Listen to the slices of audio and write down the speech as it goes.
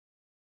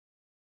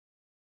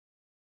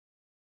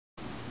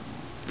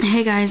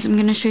Hey guys, I'm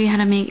gonna show you how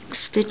to make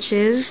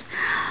stitches.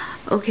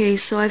 Okay,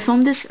 so I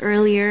filmed this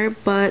earlier,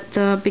 but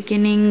the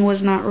beginning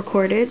was not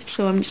recorded,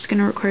 so I'm just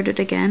gonna record it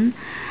again.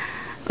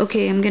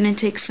 Okay, I'm gonna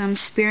take some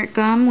spirit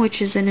gum,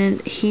 which is an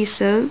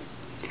adhesive.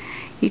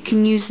 You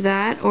can use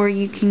that, or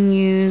you can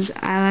use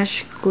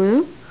eyelash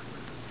glue.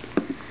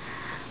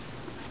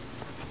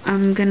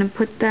 I'm gonna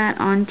put that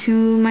onto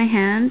my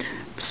hand,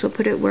 so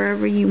put it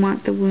wherever you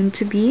want the wound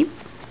to be.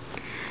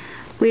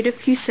 Wait a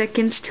few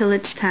seconds till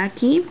it's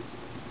tacky.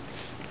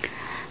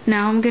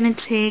 Now I'm gonna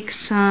take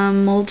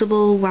some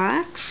moldable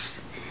wax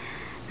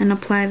and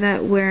apply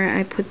that where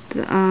I put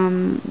the,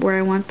 where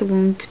I want the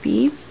wound to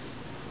be.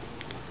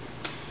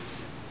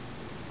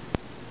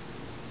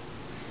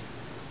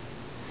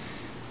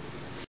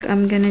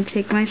 I'm gonna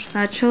take my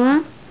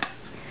spatula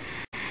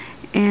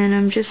and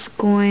I'm just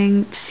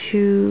going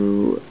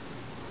to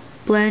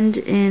blend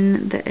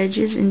in the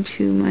edges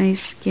into my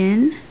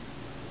skin.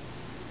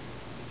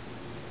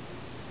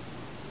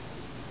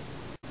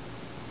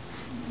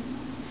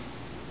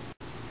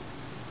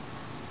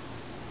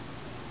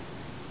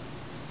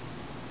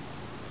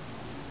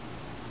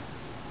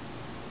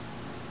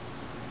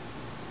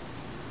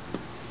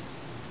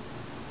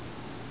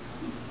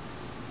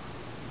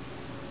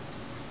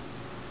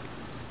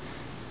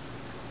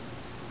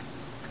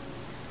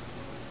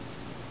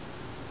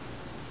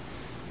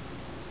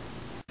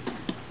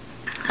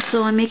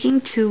 So I'm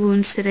making two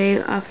wounds today,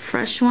 a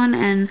fresh one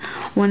and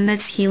one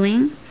that's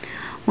healing.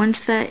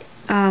 Once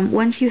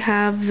you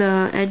have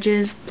the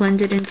edges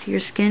blended into your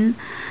skin,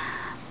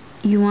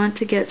 you want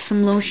to get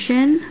some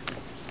lotion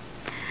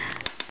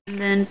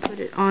and then put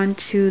it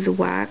onto the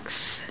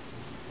wax,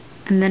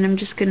 and then I'm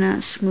just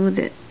gonna smooth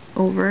it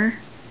over.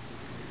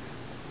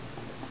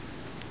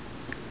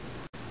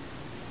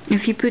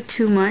 If you put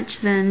too much,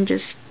 then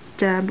just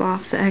dab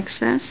off the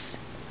excess.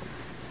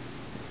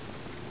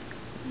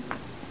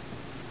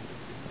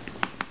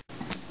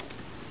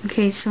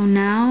 Okay, so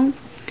now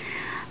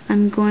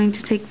I'm going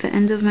to take the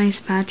end of my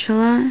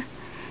spatula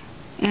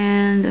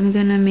and I'm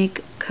gonna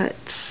make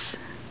cuts.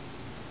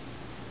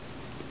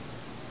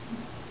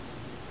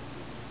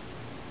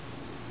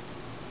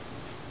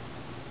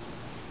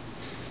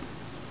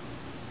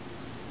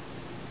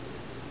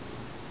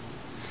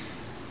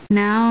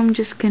 Now I'm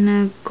just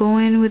gonna go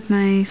in with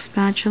my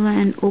spatula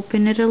and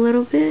open it a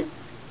little bit.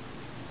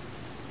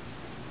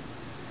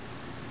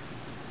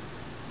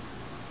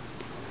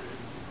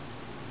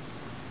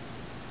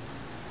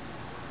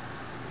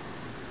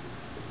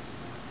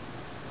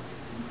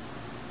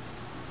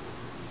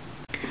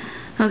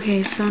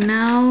 Okay, so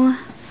now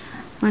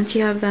once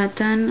you have that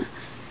done,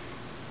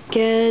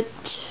 get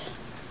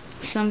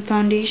some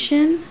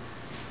foundation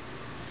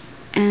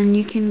and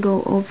you can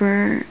go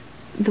over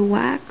the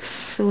wax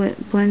so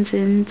it blends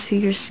into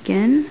your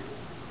skin.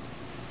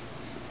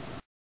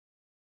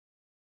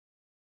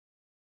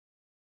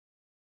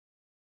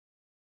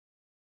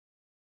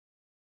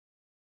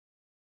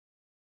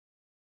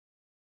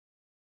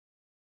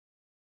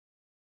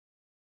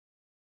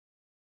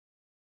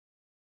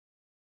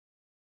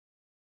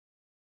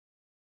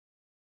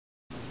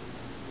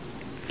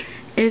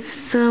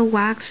 If the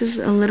wax is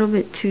a little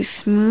bit too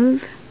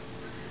smooth,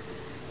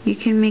 you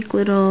can make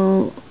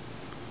little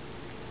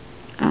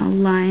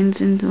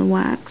lines in the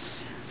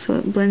wax so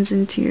it blends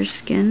into your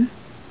skin.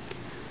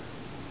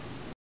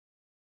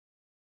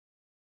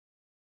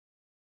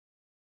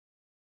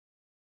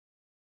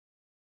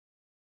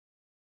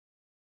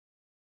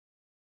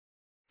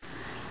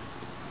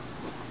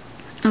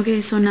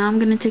 Okay, so now I'm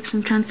going to take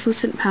some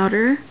translucent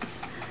powder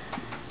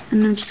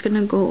and I'm just going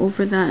to go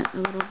over that a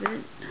little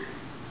bit.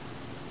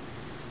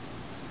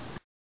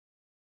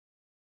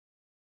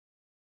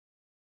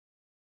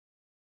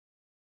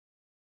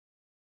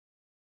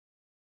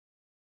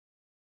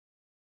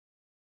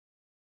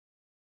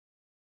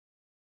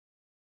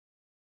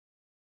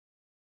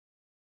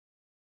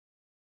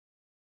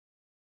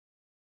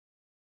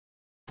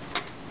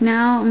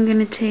 Now I'm going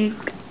to take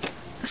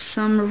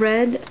some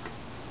red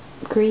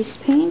grease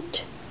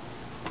paint,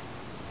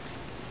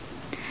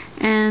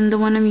 and the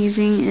one I'm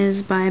using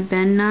is by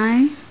Ben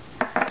Nye,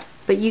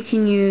 but you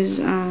can use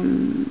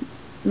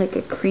like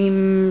a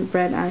cream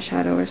red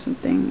eyeshadow or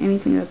something,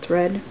 anything that's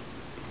red.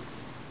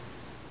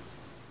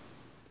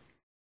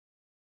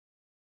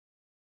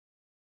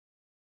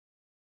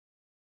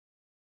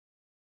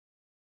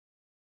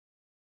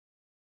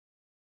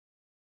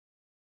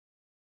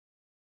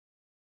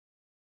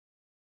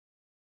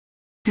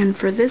 And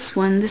for this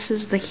one, this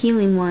is the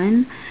healing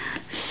one.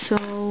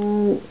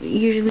 So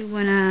usually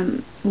when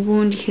a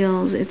wound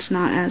heals, it's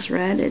not as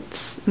red,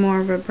 it's more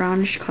of a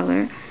brownish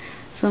color.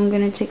 So I'm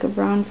going to take a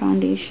brown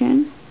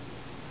foundation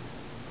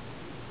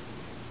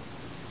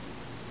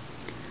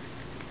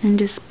and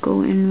just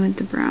go in with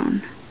the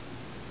brown.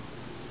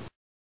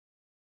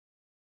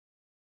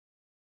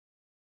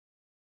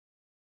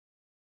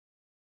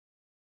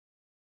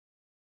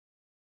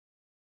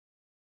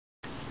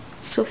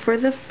 So for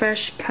the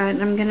fresh cut,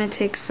 I'm going to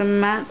take some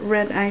matte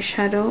red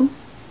eyeshadow.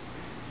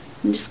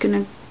 I'm just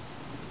going to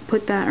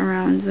put that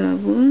around the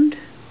wound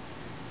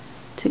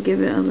to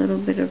give it a little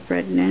bit of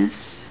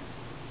redness.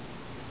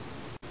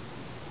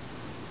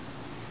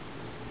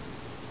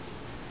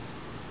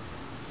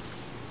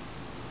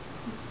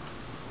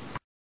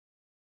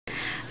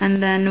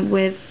 And then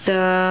with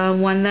the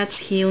one that's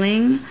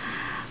healing,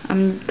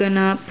 I'm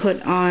gonna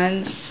put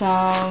on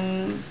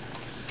some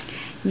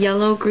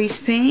yellow grease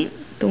paint.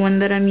 The one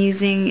that I'm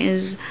using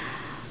is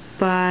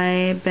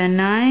by Ben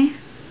Nye.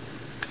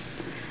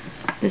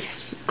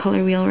 This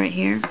color wheel right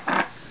here.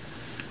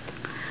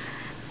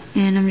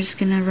 And I'm just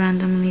gonna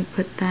randomly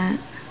put that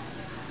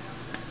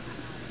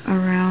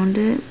around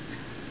it.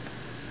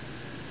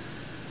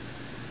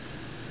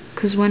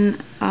 Because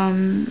when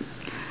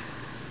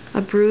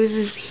a bruise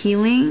is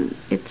healing,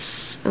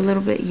 it's a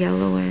little bit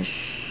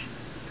yellowish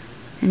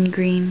and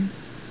green.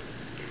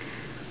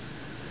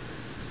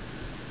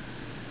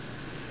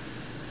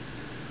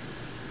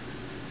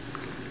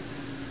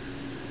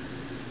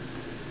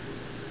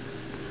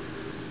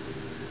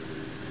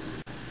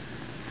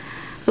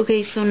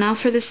 Okay, so now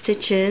for the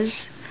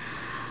stitches.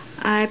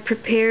 I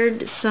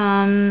prepared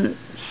some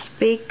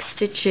fake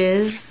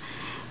stitches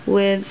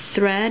with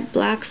thread,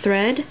 black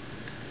thread.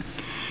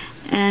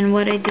 And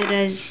what I did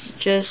is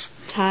just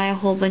tie a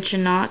whole bunch of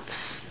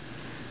knots,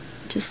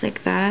 just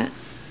like that.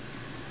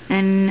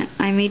 And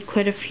I made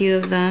quite a few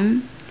of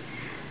them,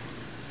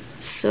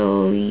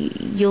 so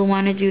you'll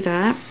want to do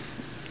that.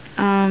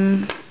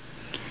 I'm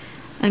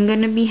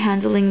going to be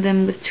handling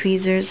them with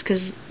tweezers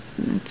because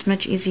it's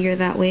much easier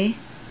that way.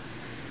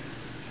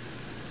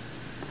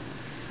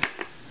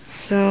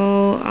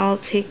 So I'll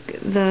take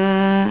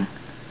the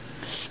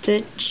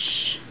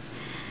stitch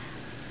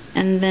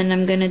and then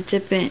I'm gonna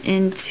dip it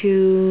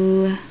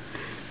into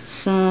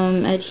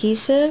some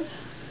adhesive.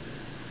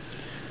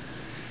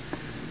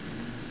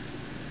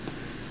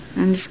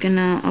 I'm just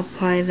gonna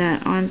apply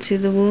that onto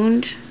the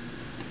wound.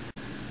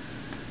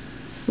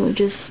 So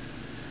just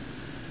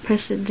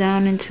press it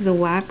down into the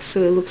wax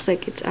so it looks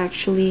like it's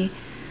actually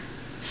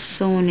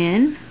sewn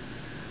in.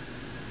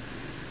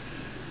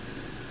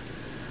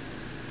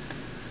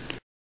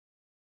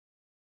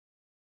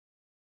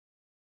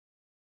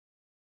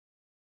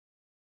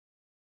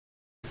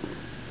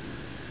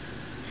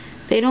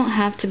 They don't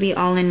have to be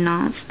all in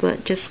knots,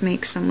 but just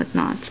make some with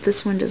knots.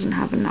 This one doesn't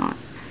have a knot.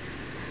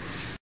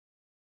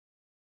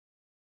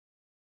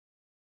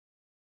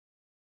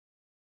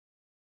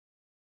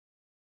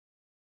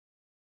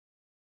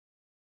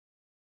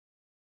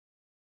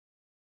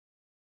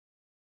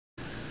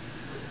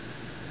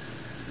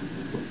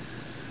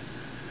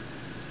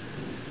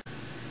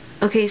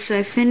 Okay, so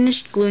I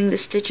finished gluing the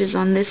stitches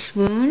on this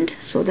wound,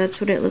 so that's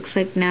what it looks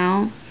like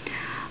now.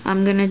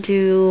 I'm gonna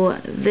do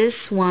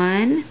this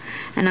one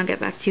and I'll get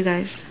back to you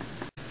guys.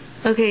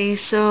 Okay,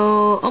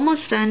 so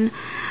almost done.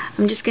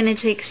 I'm just gonna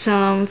take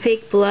some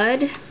fake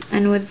blood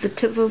and with the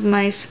tip of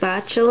my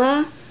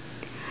spatula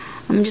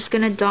I'm just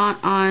gonna dot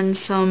on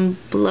some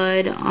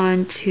blood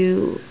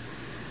onto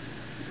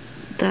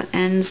the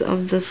ends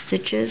of the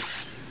stitches.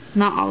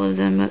 Not all of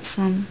them, but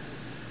some.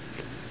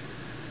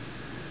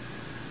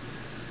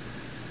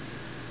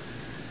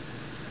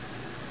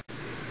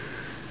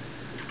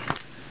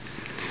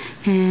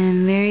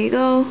 And there you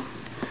go.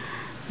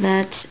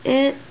 That's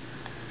it.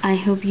 I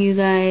hope you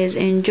guys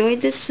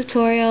enjoyed this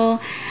tutorial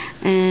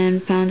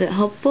and found it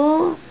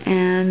helpful,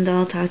 and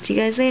I'll talk to you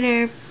guys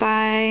later.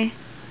 Bye.